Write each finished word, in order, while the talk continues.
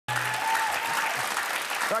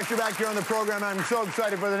Right, you're back here on the program. I'm so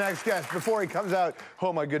excited for the next guest. Before he comes out,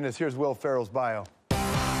 oh my goodness, here's Will Ferrell's bio.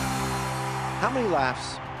 How many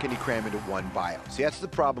laughs can he cram into one bio? See, that's the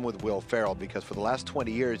problem with Will Ferrell, because for the last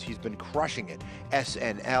 20 years, he's been crushing it.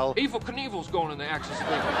 SNL. Evil Knievel's going in the Axis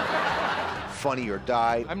Theater. Funny or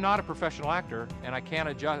Die. I'm not a professional actor, and I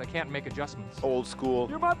can't make adjustments. Old School.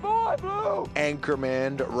 You're my boy, Blue!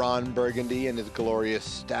 Anchorman, Ron Burgundy and his glorious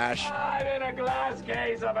stash. I'm in a glass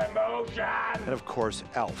case of emotion. And of course,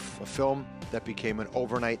 Elf, a film that became an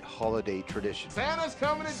overnight holiday tradition. Santa's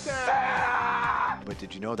coming to town. But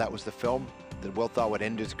did you know that was the film that Will thought would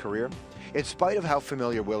end his career? In spite of how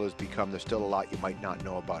familiar Will has become, there's still a lot you might not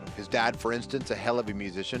know about him. His dad, for instance, a hell of a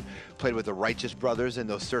musician, played with the Righteous Brothers and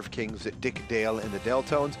those surf kings Dick Dale and the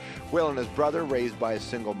Deltones. Will and his brother, raised by a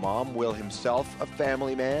single mom. Will himself, a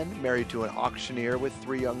family man, married to an auctioneer with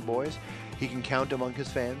 3 young boys. He can count among his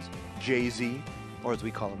fans Jay-Z, or as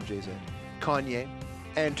we call him, Jay-Z, Kanye,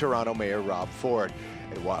 and Toronto Mayor Rob Ford.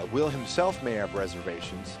 And while Will himself may have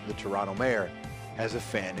reservations, the Toronto Mayor has a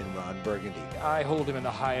fan in Ron Burgundy. I hold him in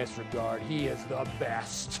the highest regard. He is the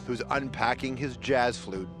best. Who's unpacking his jazz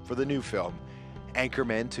flute for the new film,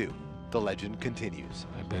 Anchorman 2. The legend continues.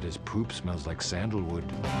 I bet his poop smells like sandalwood.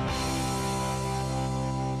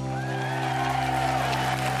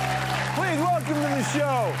 Please welcome to the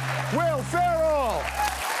show, Will Ferrell.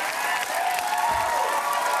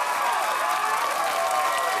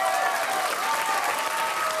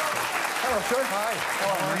 Hello, sir. Hi.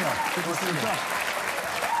 How are you? Good to see you.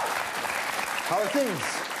 How are things?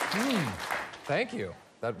 Thank you.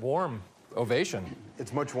 That warm ovation.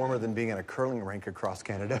 It's much warmer than being in a curling rink across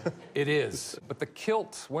Canada. It is. But the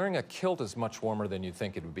kilt, wearing a kilt is much warmer than you'd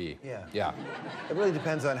think it would be. Yeah. Yeah. It really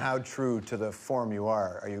depends on how true to the form you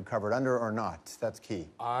are. Are you covered under or not? That's key.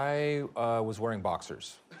 I was wearing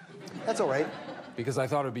boxers. That's all right. Because I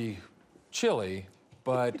thought it'd be chilly,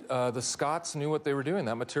 but the Scots knew what they were doing.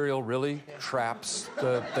 That material really traps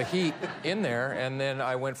the heat in there, and then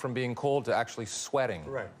I went from being cold to actually sweating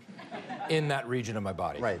in that region of my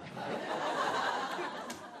body. Right.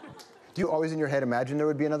 Do you always in your head imagine there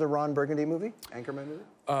would be another Ron Burgundy movie? Anchorman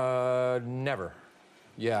movie? Never.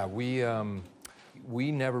 Yeah, we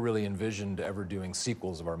never really envisioned ever doing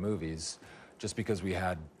sequels of our movies, just because we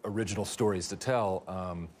had original stories to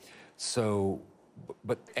tell.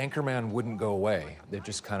 But Anchorman wouldn't go away. They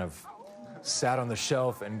just kind of sat on the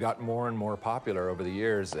shelf and got more and more popular over the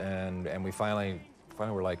years, and we finally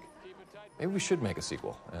were like, maybe we should make a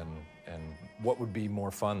sequel. And what would be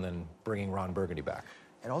more fun than bringing Ron Burgundy back?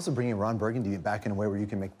 And also bringing Ron Burgundy back in a way where you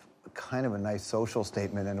can make kind of a nice social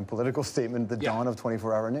statement and a political statement at the dawn of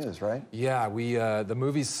 24-hour news, right? Yeah, the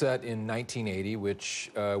movie's set in 1980,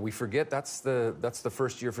 which we forget that's the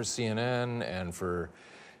first year for CNN and for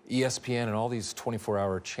ESPN, and all these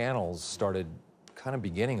 24-hour channels started kind of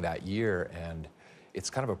beginning that year, and it's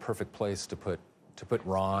kind of a perfect place to put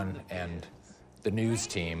Ron and the news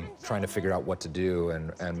team trying to figure out what to do,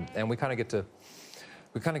 and we kind of get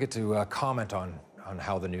to comment on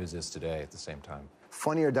how the news is today at the same time.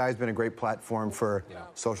 Funny or Die has been a great platform for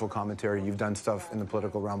social commentary. You've done stuff in the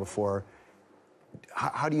political realm before.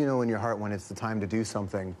 How do you know in your heart when it's the time to do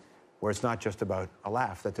something where it's not just about a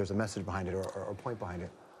laugh, that there's a message behind it or a point behind it?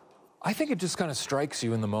 I think it just kind of strikes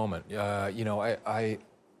you in the moment. You know, I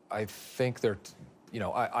think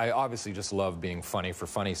I obviously just love being funny for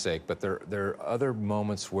funny's sake, but there are other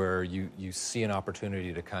moments where you see an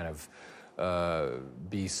opportunity to kind of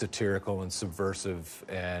be satirical and subversive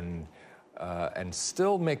and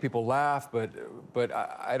still make people laugh, but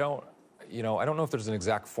I don't know if there's an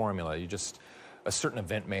exact formula. A certain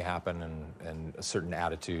event may happen and a certain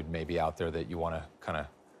attitude may be out there that you want to kind of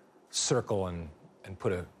circle and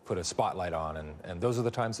put a spotlight on, and those are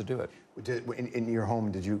the times to do it. In your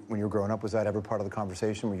home, when you were growing up, was that ever part of the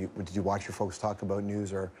conversation? Did you watch your folks talk about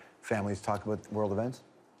news or families talk about world events?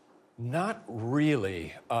 Not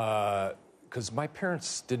really, because my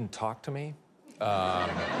parents didn't talk to me.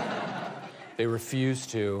 They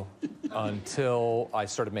refused to until I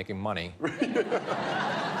started making money.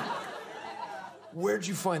 Where'd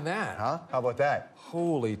you find that? Huh? How about that?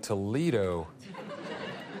 Holy Toledo.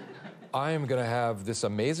 I am going to have this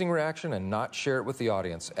amazing reaction and not share it with the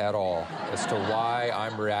audience at all as to why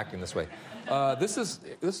I'm reacting this way. This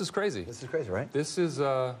is crazy. This is crazy, right? This is,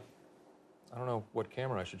 I don't know what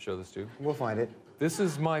camera I should show this to. We'll find it. This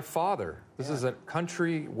is my father. This is a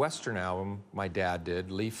country western album my dad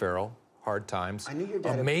did, Will Ferrell, Hard Times. I knew your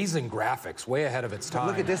dad. Amazing graphics, way ahead of its time.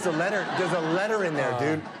 Look at this, the letter. There's a letter in there,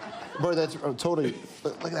 dude. Boy, that's totally,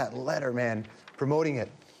 look at that letter, man, promoting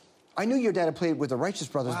it. I knew your dad had played with the Righteous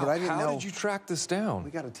Brothers, but I didn't know. How did you track this down?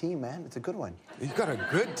 We got a team, man. It's a good one. You've got a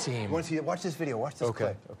good team. You want to see it? Watch this video. Watch this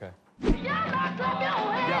clip. Okay.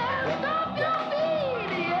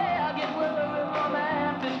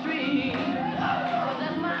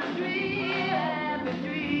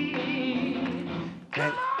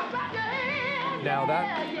 Now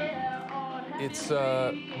it's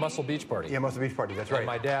Muscle Beach Party. Yeah, Muscle Beach Party, that's right. And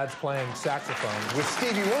my dad's playing saxophone. With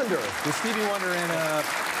Stevie Wonder. With Stevie Wonder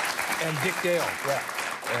and Dick Dale. Yeah.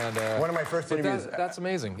 And one of my first interviews. That's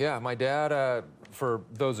amazing. Yeah, my dad, for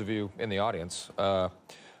those of you in the audience,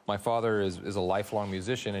 my father is a lifelong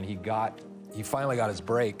musician, and he finally got his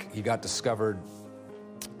break. He got discovered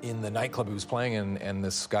in the nightclub he was playing in, and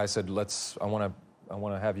this guy said, I want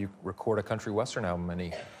to have you record a country western album, and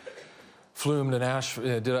he flew him to Nashville,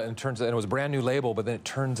 and it was a brand new label, but then it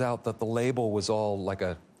turns out that the label was all like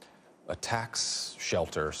a tax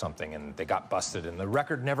shelter or something, and they got busted, and the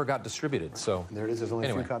record never got distributed. So there it is. There's only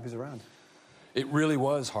a few copies around. It really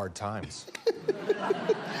was hard times.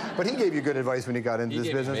 But he gave you good advice when he got into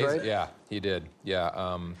this business, right? Yeah, he did.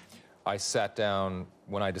 Yeah. I sat down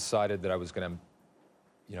when I decided that I was going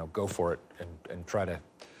to, go for it and try to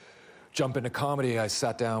jump into comedy. I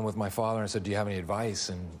sat down with my father and said, "Do you have any advice?"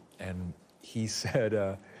 And he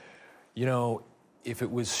said, if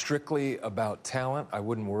it was strictly about talent, I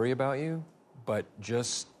wouldn't worry about you, but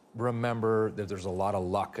just remember that there's a lot of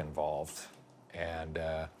luck involved, and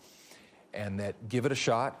that give it a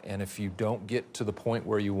shot, and if you don't get to the point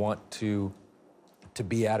where you want to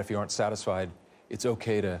be at, if you aren't satisfied, it's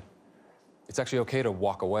actually okay to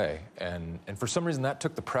walk away. And for some reason, that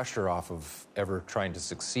took the pressure off of ever trying to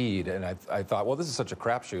succeed, and I thought, well, this is such a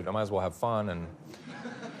crapshoot, I might as well have fun,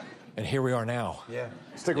 and here we are now. Yeah.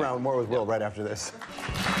 Stick around, more with Will right after this.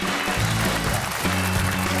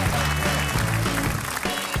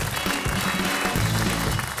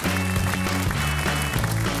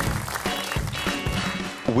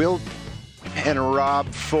 Will and Rob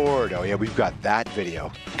Ford. Oh, yeah, we've got that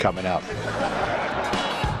video coming up.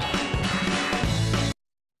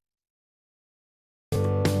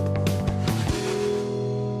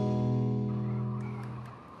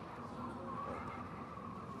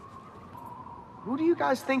 Who do you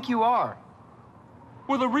guys think you are?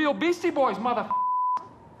 We're the real Beastie Boys, mother.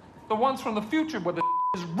 The ones from the future where the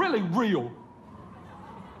is really real.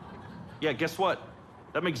 Yeah, guess what?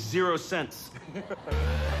 That makes 0 sense.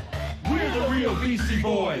 We're the real Beastie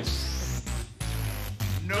Boys.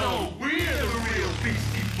 No, we're the real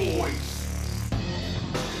Beastie Boys.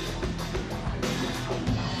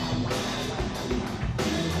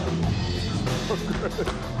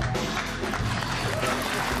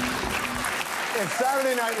 If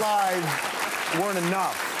Saturday Night Live weren't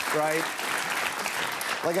enough, right?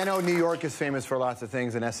 Like, I know New York is famous for lots of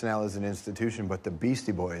things, and SNL is an institution, but the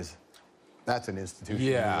Beastie Boys, that's an institution in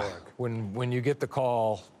New York. When you get the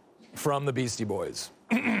call from the Beastie Boys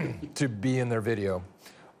to be in their video,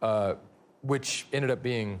 which ended up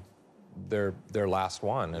being their last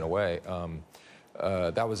one, in a way,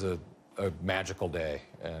 that was a magical day,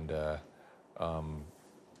 and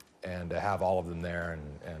to have all of them there,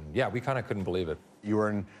 and yeah, we kind of couldn't believe it. You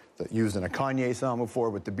were used in a Kanye song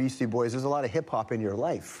before with the Beastie Boys. There's a lot of hip-hop in your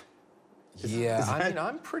life. Yeah, I mean,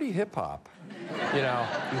 I'm pretty hip-hop, you know.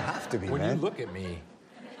 You have to be, when man. When you look at me,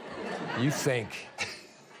 you think,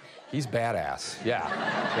 he's badass. Yeah,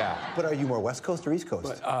 yeah. But are you more West Coast or East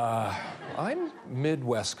Coast? But, I'm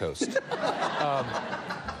mid-West Coast.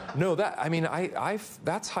 No,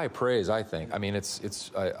 that's high praise, I think. I mean,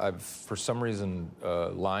 I've for some reason,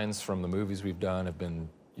 lines from the movies we've done have been,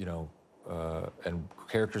 you know, and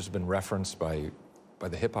characters have been referenced by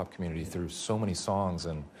the hip-hop community through so many songs,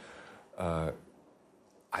 and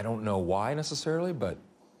I don't know why necessarily, but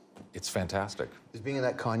it's fantastic. Is being in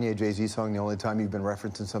that Kanye Jay-Z song the only time you've been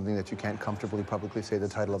referencing something that you can't comfortably publicly say the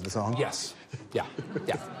title of the song? Yes. Yeah.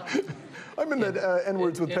 Yeah. I'm in that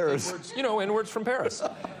N-words with Paris. N-words, you know, N-words from Paris.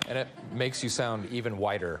 And it makes you sound even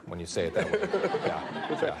whiter when you say it that way.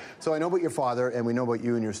 Yeah. Yeah. So I know about your father, and we know about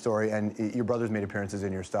you and your story, and your brother's made appearances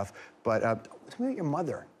in your stuff. But tell me about your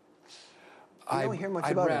mother. You don't hear much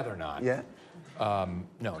about her. I'd rather not. Yeah?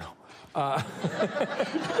 No.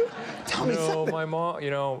 Tell me something. My mom, you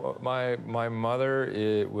know, my mother,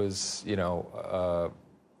 it was, you know,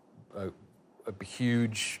 a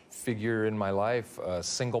huge figure in my life, a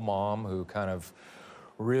single mom who kind of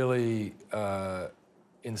really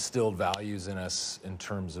instilled values in us in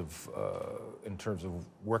terms of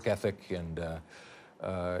work ethic, and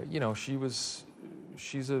you know,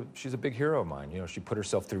 she's a big hero of mine. You know, she put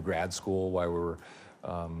herself through grad school while we were,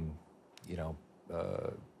 you know,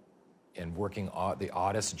 and working the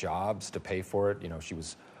oddest jobs to pay for it. You know, she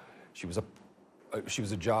was she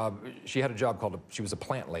had a job called, she was a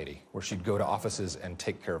plant lady, where she'd go to offices and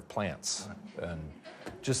take care of plants. And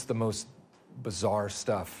just the most bizarre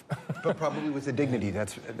stuff. But probably with the dignity.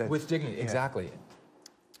 With dignity, yeah. Exactly.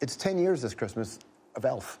 It's 10 years this Christmas of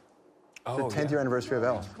Elf. Oh, the 10th year anniversary of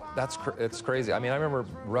Elf. It's crazy. I mean, I remember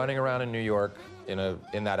running around in New York in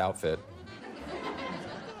that outfit,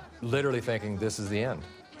 literally thinking, this is the end.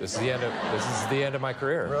 This is the end of my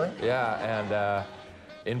career. Really? Yeah, and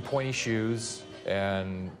in pointy shoes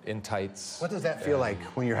and in tights. What does that feel like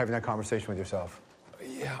when you're having that conversation with yourself?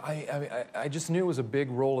 Yeah, I just knew it was a big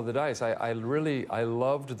roll of the dice. I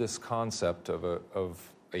loved this concept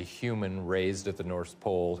of a human raised at the North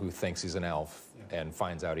Pole who thinks he's an elf and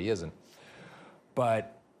finds out he isn't.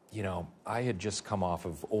 But, you know, I had just come off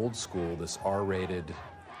of Old School, this R-rated,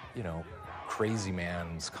 you know, crazy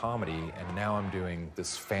man's comedy, and now I'm doing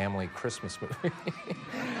this family Christmas movie.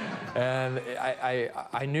 And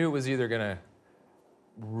I knew it was either gonna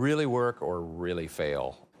really work or really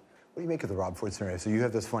fail. What do you make of the Rob Ford scenario? So you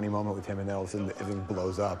have this funny moment with him, and then all of a sudden everything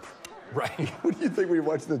blows up. Right. What do you think when you're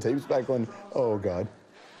watching the tapes back going, oh, God?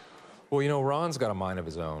 Well, you know, Ron's got a mind of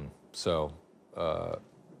his own, so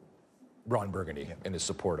Ron Burgundy in his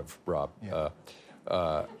support of Rob. Yeah.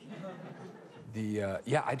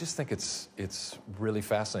 I just think it's really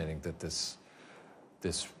fascinating that this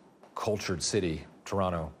cultured city,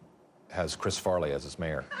 Toronto, has Chris Farley as its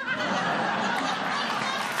mayor.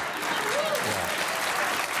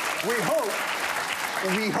 We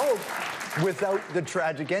hope, without the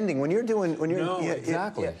tragic ending. When you're doing,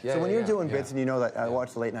 exactly. So when you're doing bits, and you know that I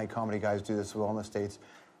watch the late night comedy guys do this well in the States.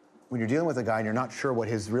 When you're dealing with a guy and you're not sure what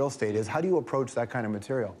his real state is, how do you approach that kind of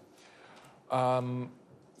material?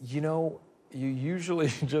 You know, you usually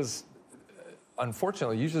just,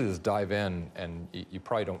 unfortunately, just dive in, and you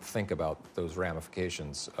probably don't think about those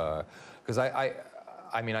ramifications. Because I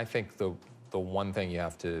mean, I think the one thing you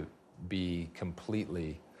have to be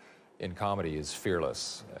completely in comedy is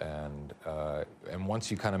fearless, and once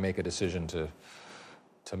you kind of make a decision to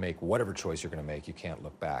make whatever choice you're going to make, you can't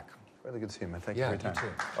look back. Really good to see you, man. Thank you for your time. You too.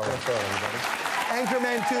 Everybody.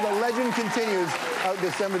 Anchorman 2, The Legend Continues, out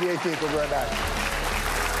December the 18th. We'll be right back.